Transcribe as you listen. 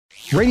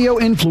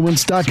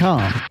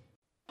radioinfluence.com.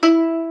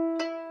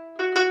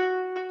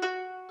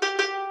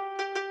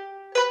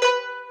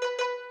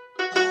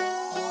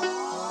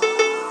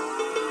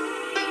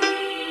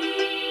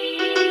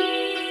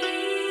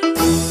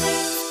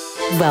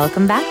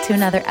 Welcome back to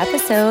another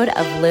episode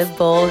of Live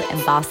Bold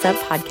and Boss Up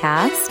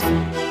podcast.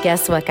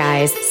 Guess what,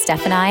 guys?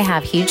 Steph and I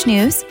have huge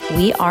news.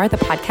 We are the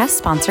podcast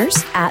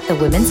sponsors at the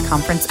Women's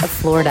Conference of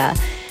Florida.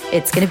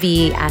 It's going to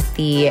be at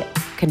the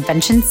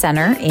Convention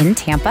Center in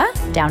Tampa,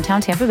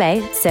 downtown Tampa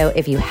Bay. So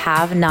if you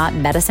have not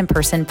met us in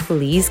person,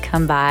 please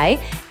come by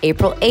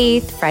April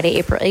 8th, Friday,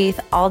 April 8th,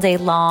 all day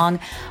long.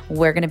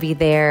 We're going to be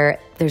there.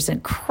 There's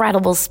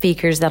incredible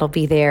speakers that'll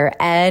be there.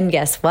 And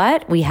guess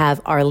what? We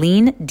have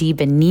Arlene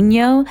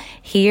DiBenigno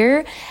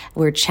here.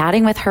 We're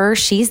chatting with her.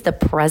 She's the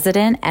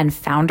president and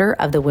founder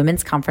of the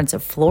Women's Conference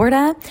of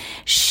Florida.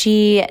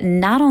 She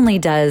not only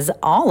does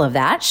all of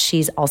that,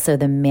 she's also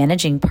the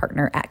managing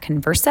partner at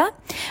Conversa,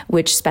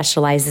 which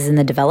specializes in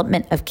the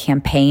development of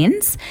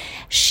campaigns.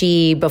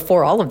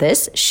 Before all of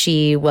this,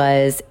 she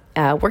was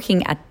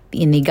working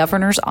in the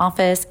governor's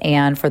office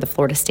and for the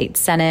Florida State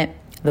Senate.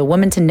 The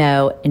woman to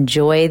know.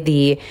 Enjoy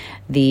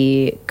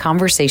the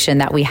conversation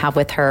that we have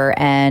with her,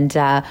 and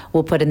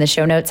we'll put in the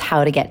show notes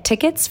how to get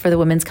tickets for the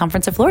Women's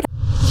Conference of Florida.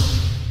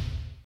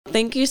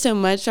 Thank you so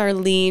much,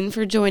 Arlene,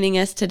 for joining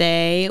us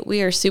today.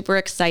 We are super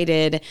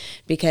excited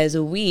because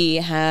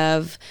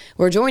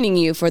we're joining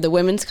you for the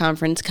Women's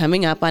Conference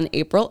coming up on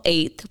April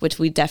 8th, which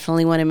we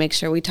definitely want to make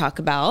sure we talk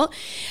about.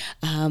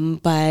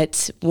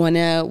 But want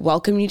to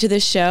welcome you to the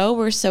show.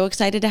 We're so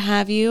excited to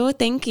have you.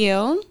 Thank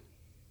you.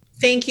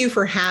 Thank you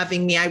for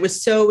having me. I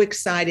was so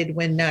excited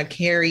when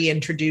Carrie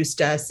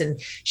introduced us and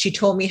she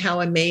told me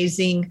how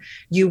amazing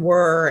you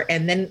were.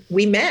 And then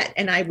we met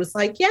and I was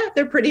like, yeah,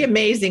 they're pretty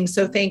amazing.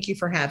 So thank you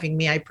for having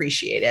me. I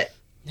appreciate it.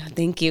 No,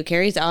 thank you.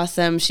 Carrie's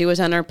awesome. She was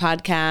on our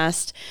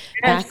podcast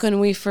back when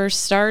we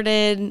first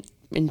started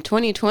in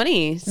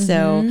 2020.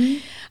 So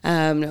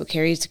no,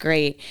 Carrie's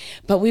great.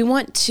 But we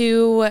want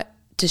to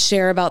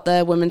share about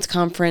the women's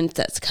conference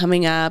that's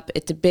coming up.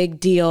 It's a big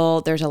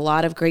deal. There's a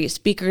lot of great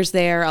speakers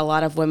there, a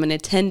lot of women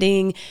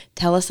attending.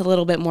 Tell us a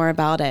little bit more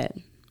about it.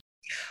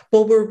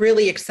 Well, we're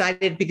really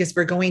excited because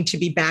we're going to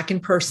be back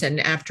in person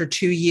after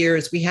 2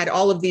 years. We had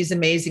all of these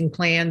amazing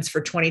plans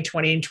for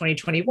 2020 and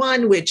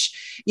 2021,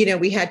 which,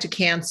 we had to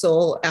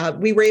cancel.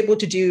 We were able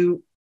to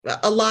do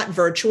a lot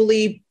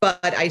virtually, but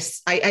I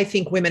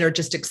think women are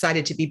just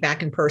excited to be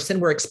back in person.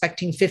 We're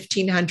expecting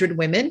 1,500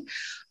 women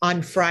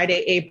on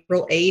Friday,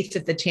 April 8th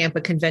at the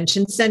Tampa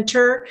Convention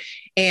Center.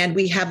 And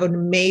we have an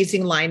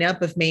amazing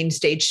lineup of main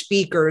stage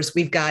speakers.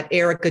 We've got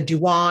Erica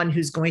Duan,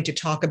 who's going to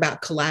talk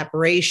about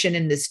collaboration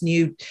in this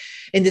new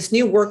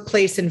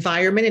workplace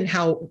environment and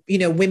how,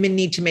 women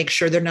need to make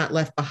sure they're not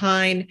left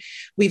behind.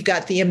 We've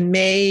got the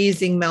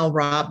amazing Mel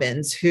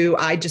Robbins, who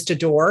I just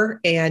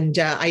adore. And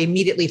I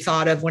immediately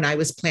thought of when I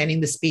was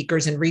planning the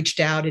speakers and reached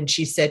out and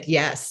she said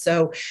yes.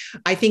 So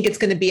I think I'm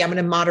going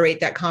to moderate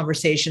that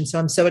conversation. So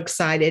I'm so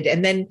excited.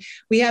 And then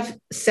we have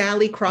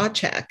Sally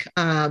Krawcheck.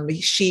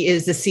 She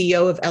is the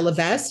CEO of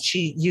Ellevest.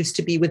 She used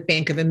to be with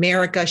Bank of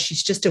America.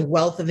 She's just a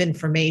wealth of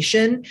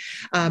information,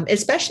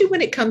 especially when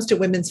it comes to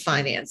women's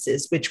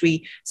finances, which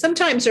we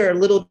sometimes are a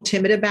little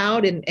timid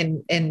about,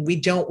 and we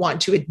don't want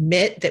to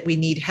admit that we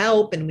need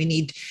help and we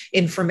need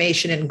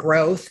information and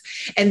growth.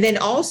 And then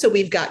also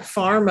we've got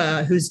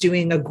Pharma, who's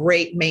doing a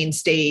great main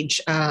stage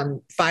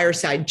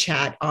fireside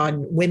chat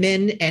on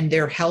women and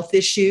their health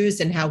issues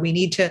and how we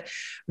need to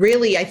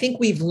really, I think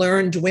we've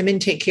learned women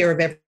take care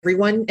of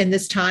everyone in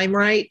this time,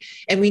 right?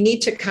 And we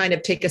need to kind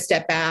of take a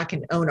step back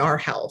and own our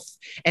health.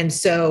 And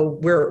so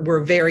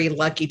we're very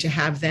lucky to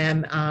have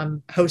them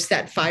host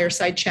that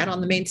fireside chat on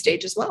the main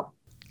stage as well.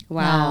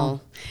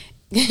 Wow.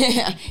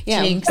 Yeah,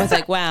 I was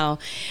like, wow.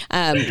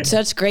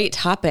 Such great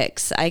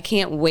topics. I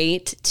can't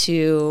wait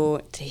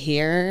to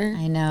hear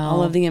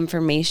all of the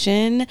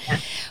information. Yeah.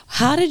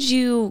 How did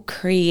you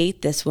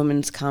create this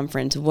women's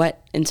conference?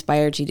 What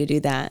inspired you to do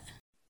that?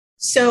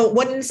 So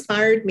what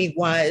inspired me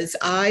was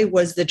I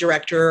was the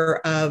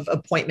director of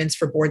appointments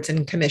for boards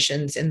and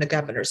commissions in the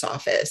governor's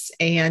office.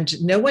 And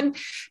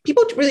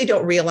people really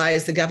don't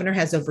realize the governor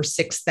has over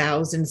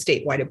 6,000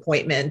 statewide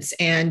appointments.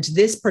 And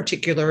this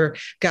particular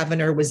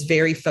governor was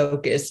very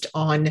focused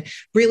on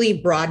really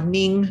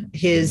broadening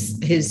his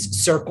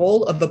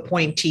circle of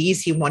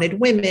appointees. He wanted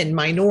women,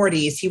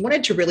 minorities. He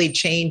wanted to really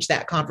change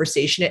that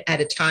conversation at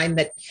a time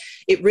that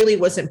it really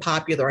wasn't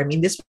popular. I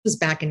mean, this was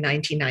back in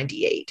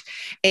 1998.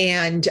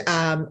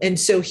 And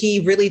so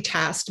he really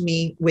tasked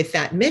me with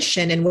that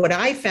mission. And what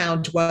I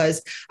found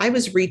was I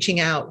was reaching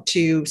out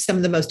to some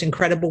of the most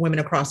incredible women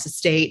across the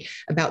state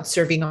about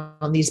serving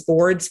on these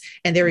boards.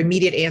 And their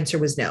immediate answer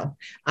was no.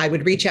 I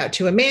would reach out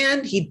to a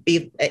man. He'd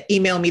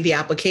email me the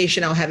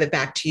application. I'll have it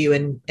back to you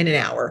in an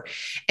hour.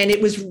 And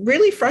it was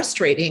really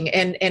frustrating.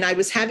 And I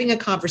was having a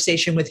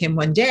conversation with him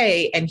one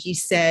day and he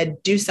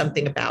said, do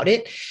something about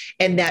it.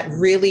 And that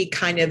really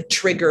kind of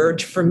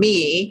triggered for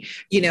me,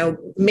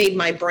 made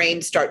my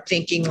brain start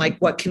thinking like,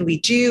 what can we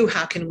do?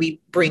 How can we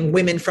bring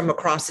women from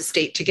across the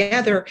state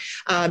together?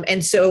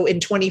 And so in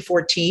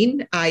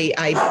 2014,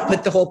 I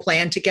put the whole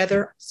plan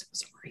together. I'm so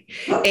sorry.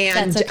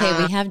 And that's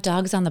okay. We have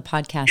dogs on the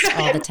podcast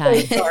all the time.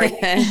 Sorry.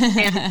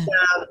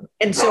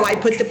 And so I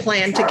put the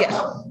plan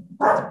together.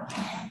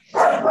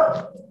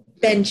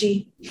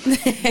 Benji.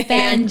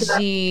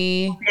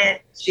 Benji.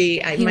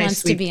 He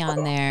wants to be dog.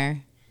 On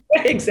there.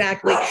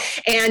 Exactly.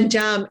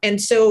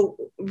 And so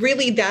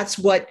really that's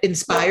what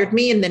inspired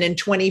me. And then in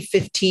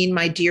 2015,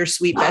 my dear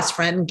sweet best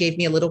friend gave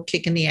me a little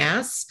kick in the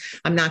ass.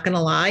 I'm not going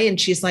to lie. And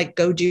she's like,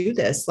 go do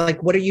this.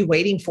 Like, what are you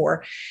waiting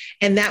for?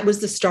 And that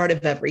was the start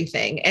of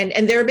everything.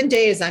 And there have been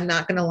days, I'm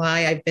not going to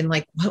lie, I've been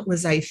like, what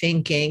was I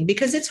thinking?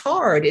 Because it's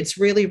hard. It's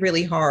really,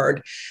 really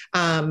hard.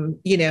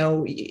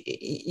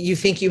 You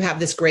think you have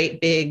this great,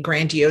 big,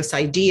 grandiose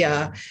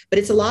idea, but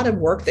it's a lot of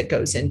work that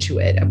goes into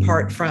it,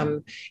 apart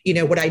from,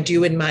 what I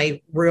do in my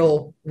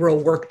real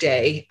work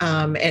day.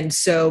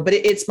 But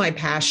it's my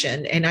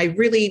passion. And I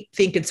really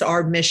think it's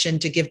our mission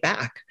to give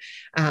back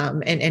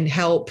and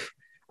help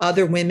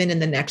other women in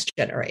the next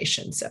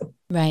generation. So,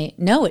 right.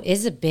 No, it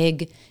is a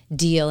big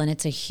deal. And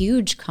it's a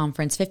huge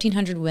conference,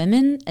 1,500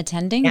 women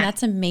attending. Yeah.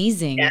 That's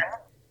amazing. Yeah.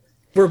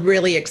 We're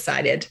really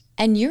excited.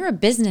 And you're a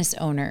business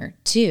owner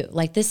too.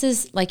 Like this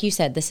is, like you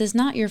said, this is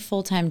not your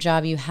full-time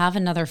job. You have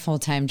another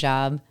full-time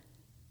job.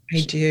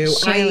 I do.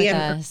 Share with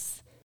us.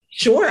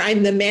 Sure.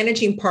 I'm the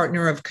managing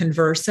partner of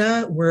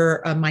Conversa.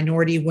 We're a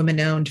minority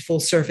women-owned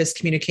full-service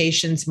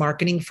communications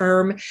marketing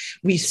firm.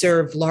 We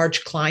serve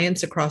large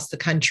clients across the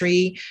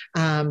country,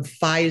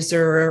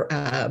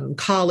 Pfizer,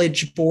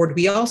 College Board.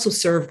 We also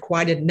serve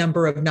quite a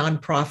number of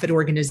nonprofit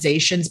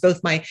organizations.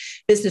 Both my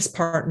business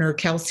partner,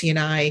 Kelsey, and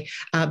I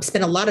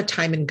spent a lot of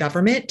time in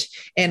government,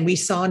 and we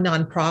saw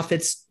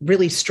nonprofits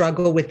really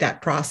struggle with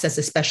that process,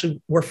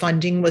 especially where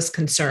funding was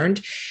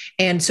concerned.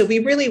 And so we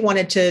really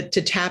wanted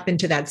to tap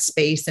into that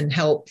space and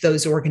help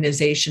those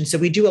organizations. So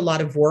we do a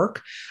lot of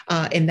work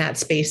in that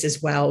space as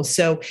well.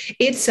 So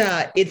it's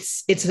a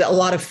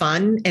lot of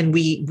fun, and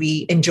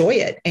we enjoy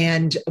it.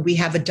 And we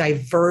have a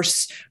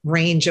diverse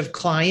range of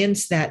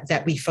clients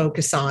that we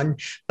focus on.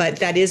 But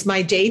that is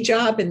my day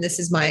job, and this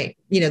is my,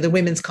 the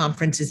women's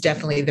conference is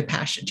definitely the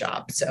passion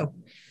job. So,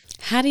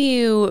 how do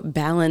you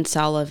balance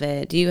all of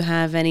it? Do you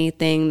have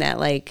anything that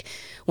like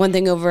one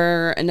thing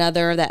over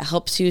another that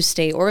helps you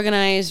stay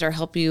organized or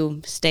help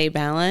you stay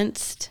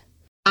balanced?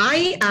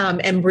 I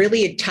am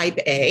really a type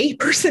A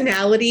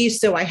personality,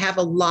 so I have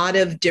a lot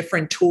of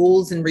different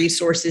tools and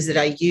resources that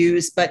I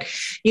use. But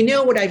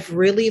what I've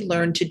really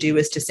learned to do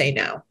is to say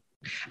no.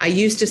 I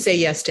used to say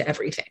yes to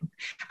everything.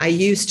 I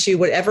used to,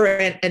 whatever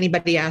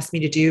anybody asked me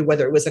to do,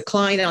 whether it was a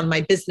client on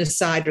my business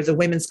side or the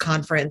women's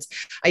conference,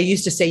 I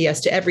used to say yes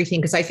to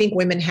everything, because I think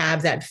women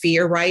have that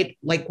fear, right?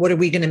 Like, what are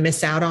we going to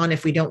miss out on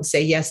if we don't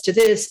say yes to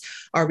this?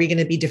 Are we going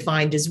to be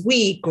defined as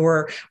weak,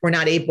 or we're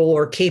not able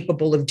or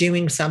capable of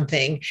doing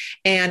something?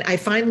 And I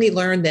finally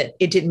learned that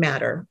it didn't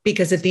matter,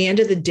 because at the end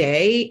of the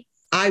day,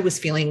 I was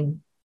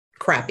feeling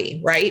crappy,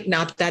 right?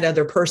 Not that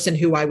other person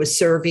who I was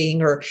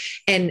serving,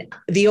 and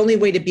the only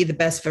way to be the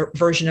best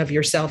version of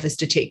yourself is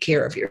to take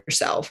care of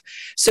yourself.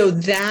 So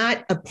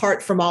that,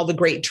 apart from all the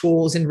great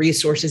tools and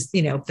resources,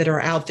 that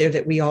are out there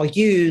that we all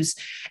use,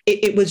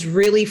 it was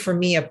really for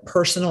me a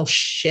personal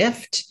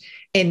shift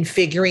in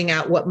figuring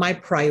out what my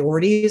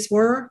priorities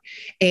were.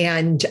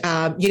 And,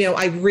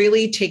 I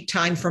really take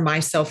time for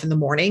myself in the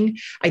morning.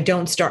 I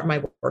don't start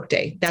my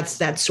workday.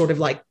 That's sort of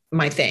like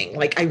my thing.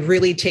 Like, I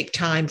really take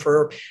time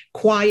for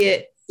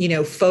quiet,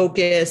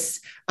 focus,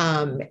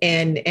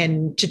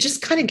 and to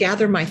just kind of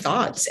gather my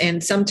thoughts.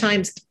 And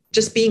sometimes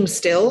just being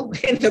still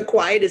in the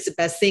quiet is the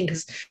best thing,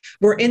 because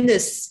we're in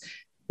this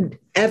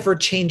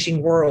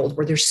ever-changing world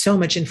where there's so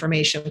much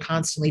information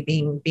constantly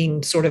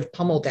being sort of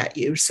pummeled at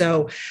you.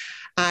 So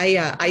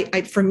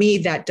I for me,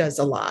 that does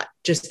a lot,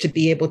 just to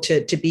be able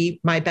to be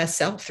my best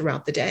self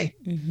throughout the day.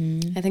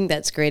 Mm-hmm. I think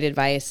that's great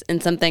advice,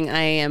 and something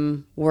I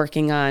am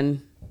working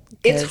on.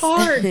 It's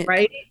hard,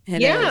 right?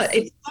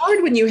 It's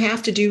hard when you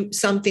have to do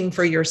something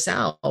for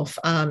yourself.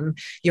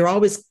 You're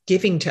always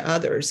giving to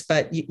others,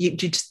 but you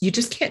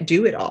just can't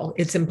do it all.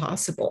 It's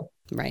impossible.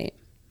 Right.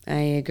 I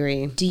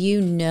agree. Do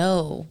you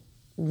know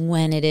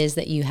when it is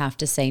that you have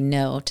to say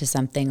no to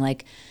something?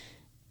 Like,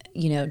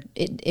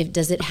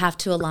 does it have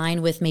to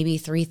align with maybe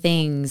 3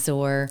 things,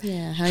 or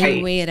how do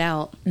you weigh it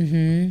out?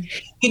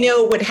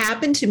 Mm-hmm. What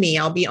happened to me,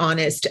 I'll be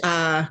honest.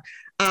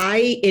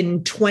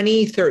 In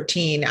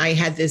 2013, I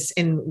had this,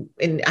 and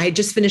I had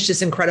just finished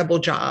this incredible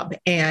job,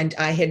 and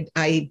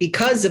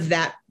because of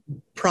that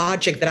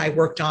project that I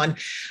worked on,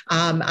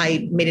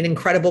 I made an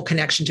incredible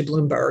connection to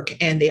Bloomberg,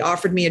 and they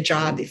offered me a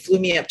job. They flew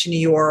me up to New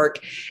York.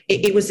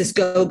 It was this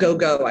go, go,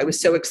 go. I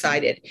was so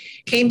excited.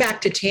 Came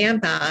back to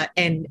Tampa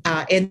and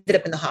ended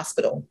up in the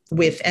hospital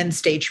with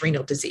end-stage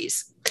renal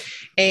disease.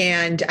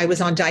 And I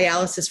was on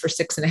dialysis for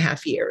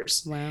 6.5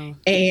 years. Wow.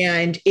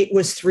 And it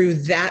was through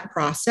that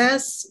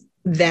process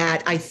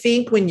that I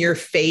think when you're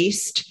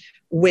faced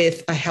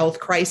with a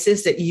health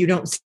crisis that you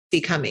don't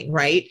coming,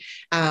 right?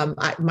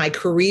 My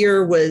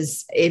career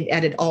was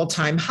at an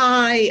all-time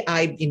high.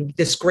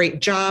 This great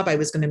job. I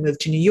was going to move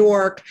to New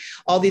York.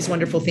 All these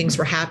wonderful things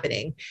were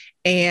happening.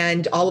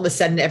 And all of a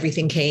sudden,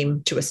 everything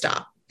came to a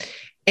stop.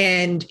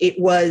 And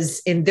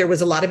there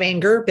was a lot of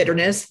anger,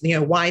 bitterness,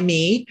 why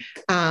me?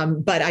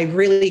 But I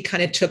really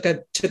kind of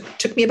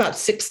took me about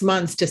 6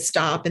 months to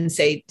stop and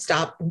say,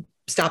 stop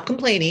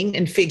complaining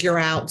and figure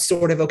out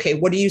sort of, okay,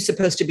 what are you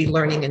supposed to be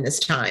learning in this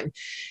time?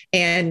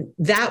 And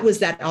that was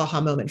that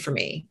aha moment for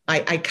me.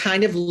 I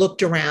kind of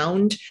looked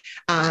around,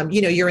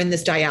 you're in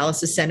this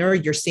dialysis center,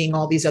 you're seeing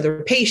all these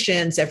other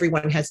patients,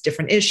 everyone has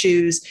different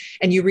issues,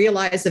 and you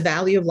realize the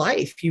value of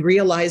life. You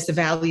realize the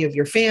value of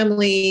your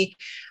family,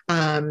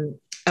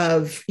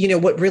 of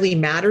what really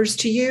matters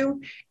to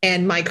you.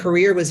 And my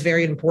career was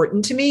very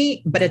important to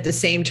me, but at the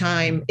same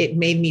time, it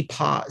made me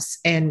pause.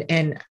 And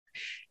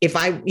if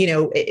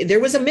there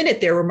was a minute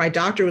there where my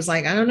doctor was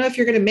like, I don't know if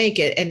you're going to make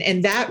it.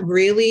 And that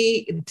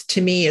really,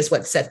 to me, is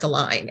what set the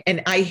line.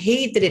 And I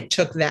hate that it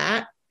took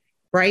that,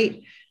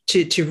 right,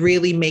 to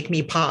really make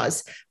me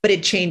pause, but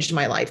it changed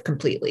my life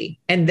completely.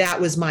 And that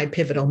was my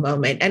pivotal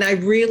moment. And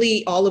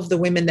all of the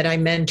women that I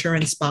mentor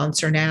and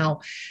sponsor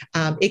now,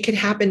 it can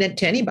happen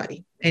to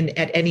anybody and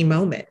at any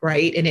moment,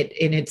 right? And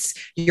it's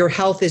your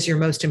health is your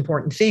most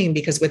important thing,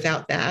 because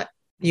without that,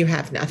 you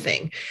have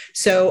nothing.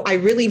 So I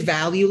really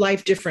value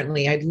life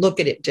differently. I look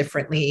at it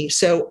differently.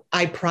 So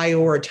I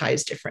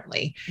prioritize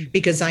differently,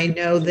 because I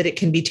know that it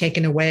can be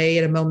taken away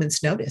at a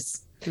moment's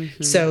notice.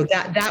 Mm-hmm. So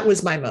that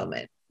was my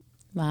moment.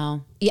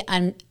 Wow.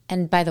 Yeah.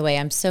 And by the way,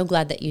 I'm so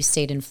glad that you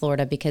stayed in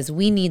Florida, because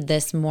we need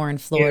this more in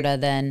Florida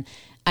than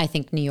I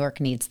think New York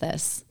needs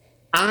this.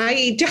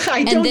 I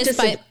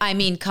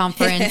don't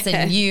conference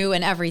and you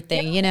and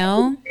everything,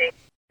 No,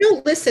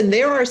 listen,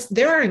 there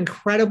are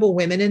incredible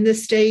women in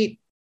this state.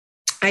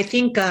 I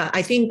think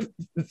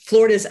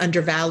Florida is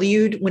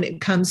undervalued when it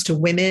comes to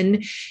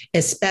women,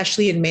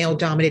 especially in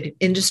male-dominated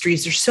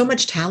industries. There's so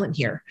much talent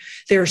here.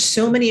 There are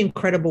so many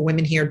incredible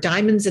women here,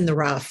 diamonds in the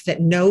rough, that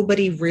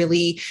nobody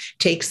really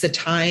takes the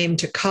time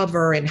to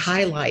cover and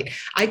highlight.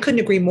 I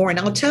couldn't agree more. And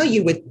I'll tell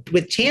you,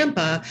 with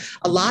Tampa,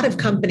 a lot of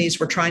companies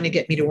were trying to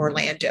get me to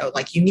Orlando.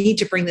 Like, you need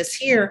to bring this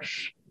here.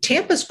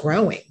 Tampa's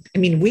growing. I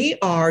mean, we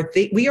are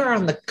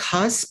on the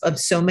cusp of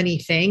so many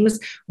things.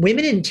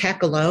 Women in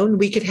tech alone,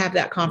 we could have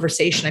that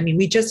conversation. I mean,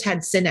 we just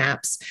had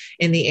Synapse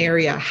in the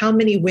area. How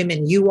many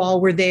women, you all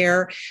were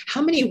there?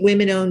 How many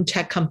women-owned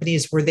tech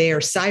companies were there?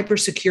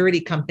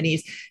 Cybersecurity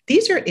companies.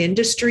 These are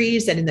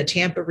industries that in the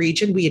Tampa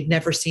region we had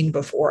never seen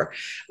before.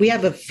 We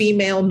have a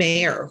female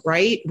mayor,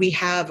 right? We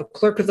have a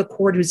clerk of the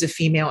court who's a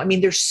female. I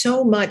mean, there's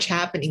so much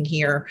happening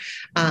here.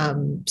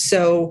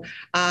 So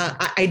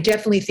I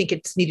definitely think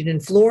it's needed in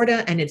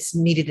Florida, and it's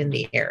needed in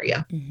the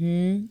area.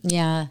 Mm-hmm.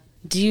 Yeah.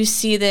 Do you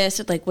see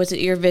this, like, was it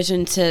your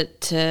vision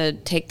to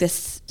take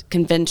this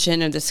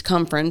convention or this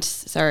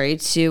conference,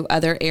 to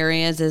other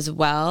areas as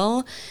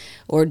well,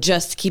 or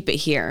just keep it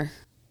here?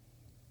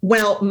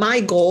 Well, my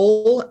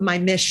goal, my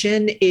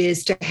mission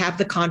is to have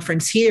the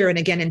conference here. And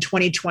again, in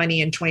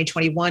 2020 and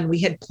 2021,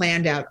 we had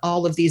planned out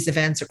all of these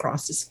events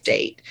across the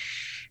state,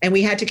 and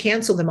we had to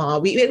cancel them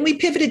all. We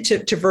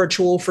pivoted to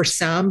virtual for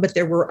some, but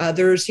there were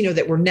others,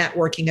 that were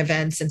networking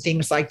events and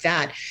things like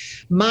that.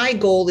 My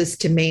goal is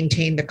to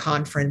maintain the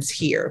conference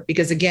here,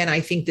 because again, I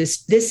think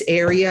this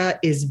area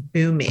is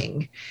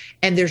booming,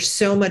 and there's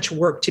so much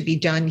work to be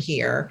done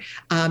here.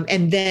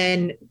 And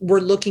then we're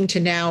looking to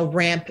now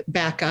ramp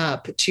back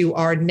up to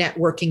our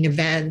networking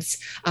events.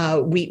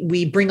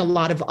 We bring a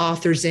lot of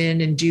authors in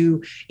and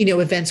do,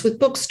 events with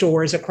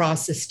bookstores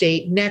across the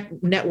state,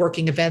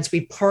 networking events.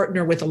 We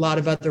partner with a lot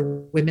of other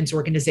women's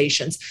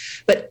organizations,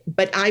 but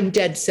I'm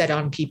dead set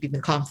on keeping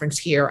the conference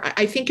here.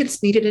 I think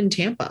it's needed in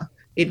Tampa.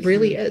 It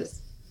really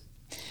is.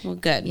 Well,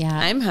 good. Yeah.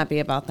 I'm happy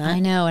about that. I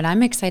know. And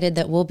I'm excited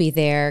that we'll be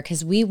there,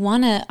 because we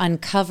want to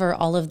uncover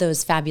all of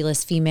those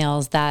fabulous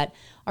females that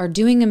are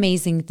doing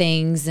amazing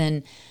things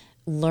and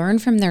learn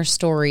from their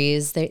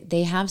stories.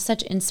 They have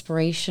such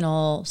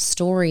inspirational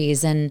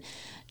stories and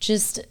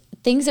just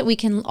things that we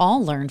can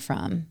all learn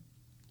from.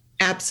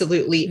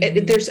 Absolutely.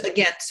 Mm-hmm. There's,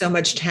 again, so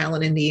much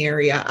talent in the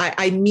area.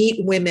 I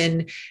meet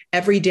women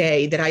every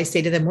day that I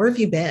say to them, where have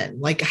you been?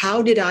 Like,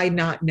 how did I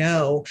not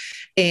know?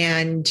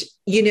 And,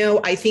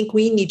 I think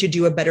we need to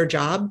do a better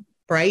job,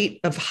 right,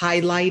 of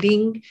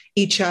highlighting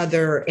each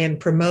other and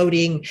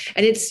promoting.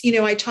 And it's,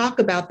 I talk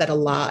about that a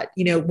lot.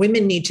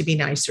 Women need to be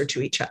nicer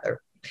to each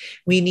other.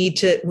 We need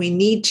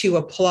to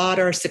applaud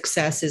our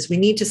successes. We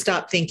need to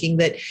stop thinking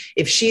that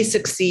if she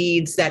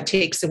succeeds, that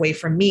takes away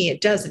from me.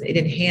 It doesn't. It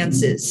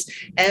enhances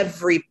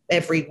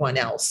everyone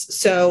else.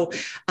 So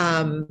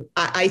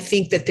I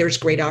think that there's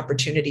great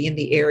opportunity in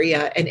the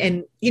area,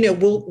 and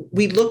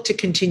we look to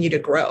continue to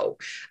grow.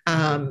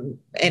 And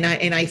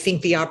I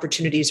think the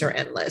opportunities are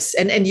endless.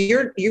 And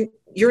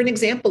you're an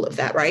example of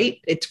that, right?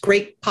 It's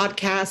great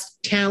podcast,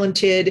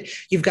 talented.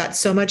 You've got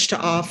so much to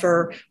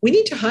offer. We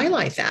need to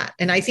highlight that.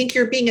 And I think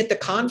your being at the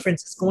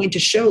conference is going to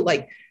show,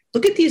 like,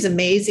 look at these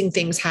amazing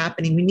things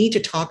happening. We need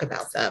to talk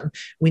about them.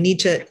 We need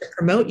to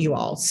promote you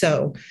all.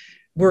 So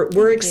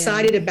we're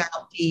excited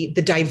about the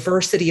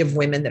diversity of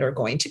women that are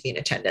going to be in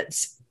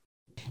attendance.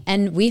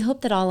 And we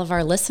hope that all of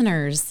our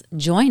listeners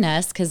join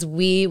us, because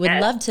we would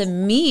love to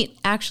meet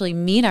our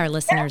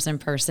listeners in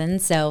person.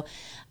 So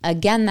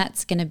again,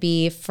 that's going to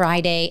be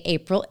Friday,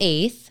 April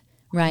 8th,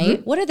 right?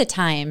 Mm-hmm. What are the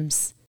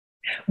times?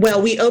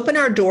 Well, we open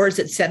our doors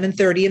at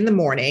 7:30 in the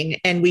morning,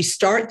 and we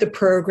start the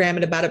program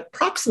at about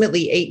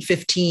approximately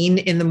 8:15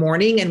 in the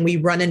morning, and we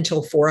run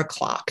until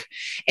 4:00.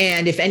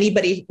 And if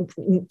anybody,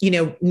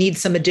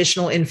 needs some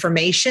additional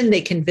information, they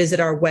can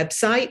visit our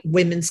website,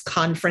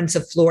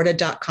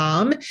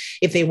 womensconferenceofflorida.com.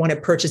 If they want to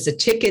purchase a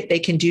ticket, they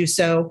can do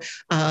so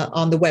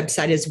on the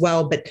website as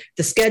well. But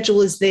the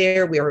schedule is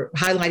there. We are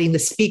highlighting the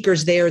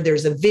speakers there.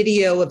 There's a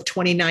video of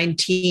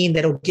 2019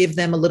 that'll give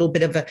them a little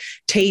bit of a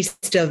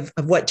taste of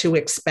what to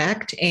expect.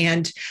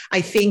 And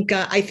I think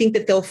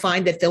that they'll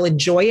find that they'll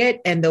enjoy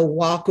it, and they'll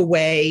walk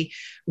away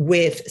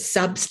with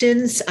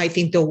substance. I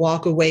think they'll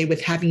walk away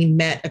with having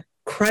met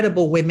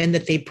incredible women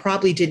that they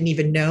probably didn't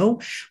even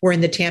know were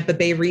in the Tampa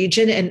Bay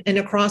region and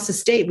across the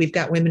state. We've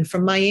got women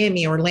from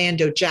Miami,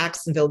 Orlando,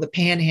 Jacksonville, the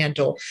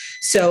Panhandle.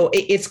 So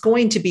it's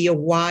going to be a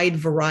wide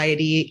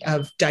variety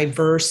of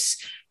diverse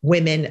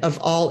women of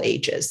all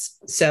ages.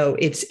 So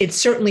it's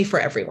certainly for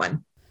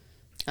everyone.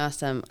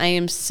 Awesome. I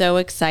am so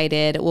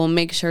excited. We'll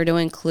make sure to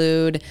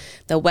include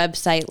the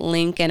website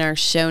link in our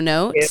show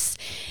notes.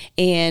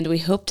 And we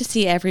hope to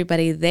see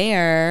everybody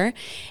there,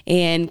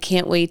 and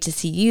can't wait to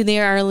see you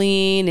there,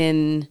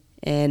 Arlene,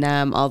 and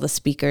all the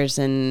speakers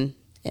and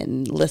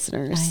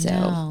listeners.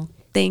 So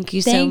thank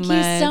you so much.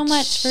 Thank you so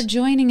much for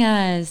joining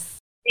us.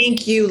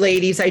 Thank you,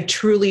 ladies. I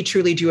truly,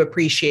 truly do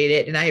appreciate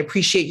it. And I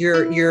appreciate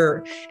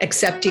your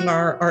accepting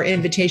our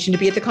invitation to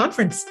be at the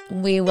conference.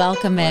 We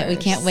welcome it. We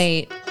can't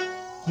wait.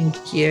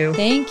 Thank you.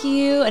 Thank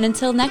you. And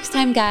until next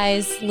time,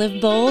 guys, live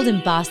bold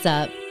and boss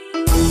up.